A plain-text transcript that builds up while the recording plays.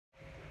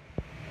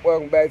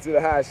Welcome back to the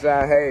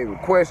Hotshot. Hey, the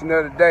question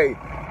of the day: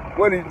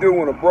 what do you do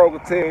when a broker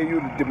tell you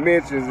the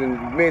dimensions and the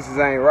dimensions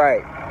ain't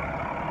right?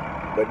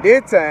 But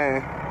this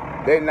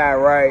time, they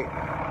not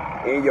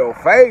right in your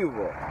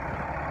favor.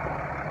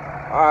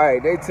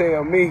 Alright, they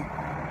tell me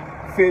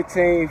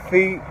 15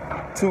 feet,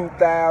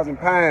 2,000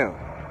 pounds.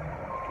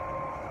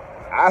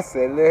 I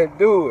said, let's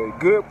do it.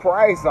 Good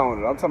price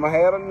on it. I'm talking about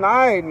had a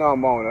 9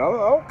 number on it.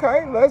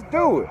 Okay, let's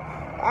do it.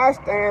 I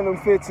stand them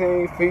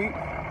 15 feet,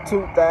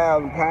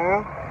 2,000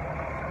 pounds.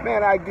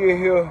 Man, I get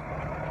here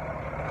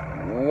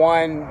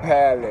one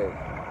pallet.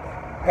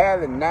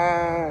 Pallet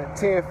 9,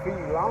 10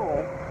 feet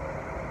long.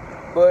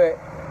 But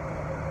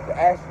the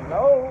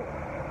astronaut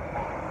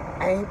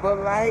ain't but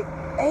like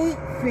 8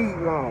 feet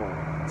long.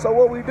 So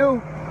what we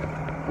do,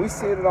 we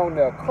sit it on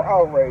the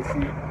crawl race.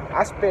 See,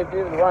 I spent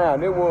it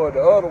around. It was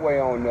the other way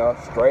on there,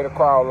 straight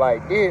across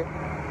like this.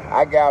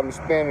 I got them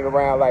spinning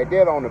around like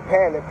that on the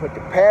pallet, put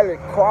the pallet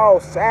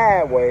cross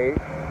sideways,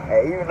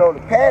 and even though the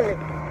pallet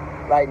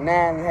like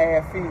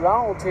 9.5 feet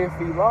long, 10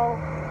 feet long,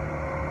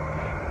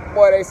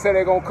 boy, they said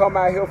they gonna come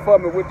out here for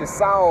me with the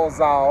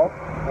sawzall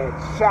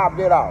and chop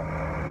it off.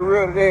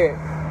 Rid of that,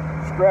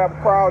 strap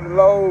across the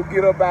load,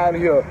 get up out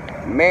of here.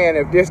 Man,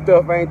 if this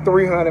stuff ain't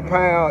 300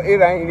 pounds, it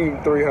ain't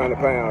even 300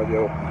 pounds,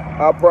 yo.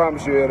 I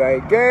promise you it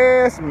ain't.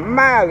 Gas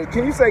mileage.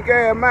 Can you say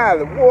gas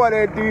mileage? Boy,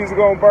 that diesel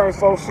gonna burn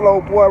so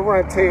slow, boy.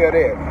 Run tell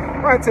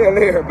that. Run tell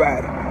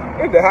everybody.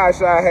 It's the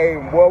Hotshot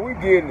Haven, boy. We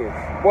getting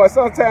it. Boy,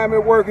 sometimes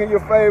it work in your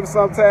favor,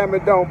 sometimes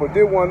it don't. But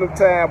this one of them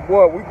times,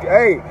 boy,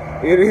 hey,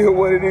 it is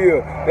what it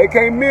is. They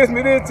can't miss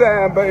me this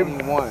time, baby.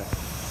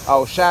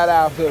 Oh, shout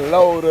out to the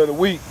load of the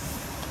week.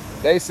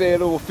 They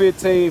said it was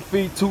 15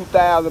 feet,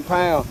 2,000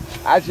 pounds.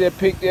 I just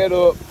picked that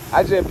up.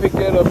 And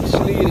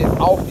slid it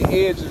off the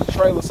edge of the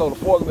trailer so the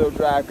forklift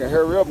driver can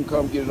hurry up and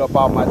come get it up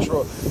off my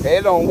truck.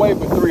 It don't weigh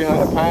but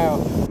 300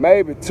 pounds,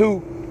 maybe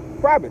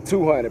probably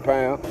 200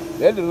 pounds.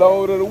 That's the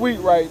load of the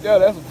week right there.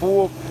 That's a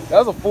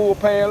full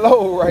pan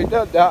load right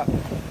there, Doc.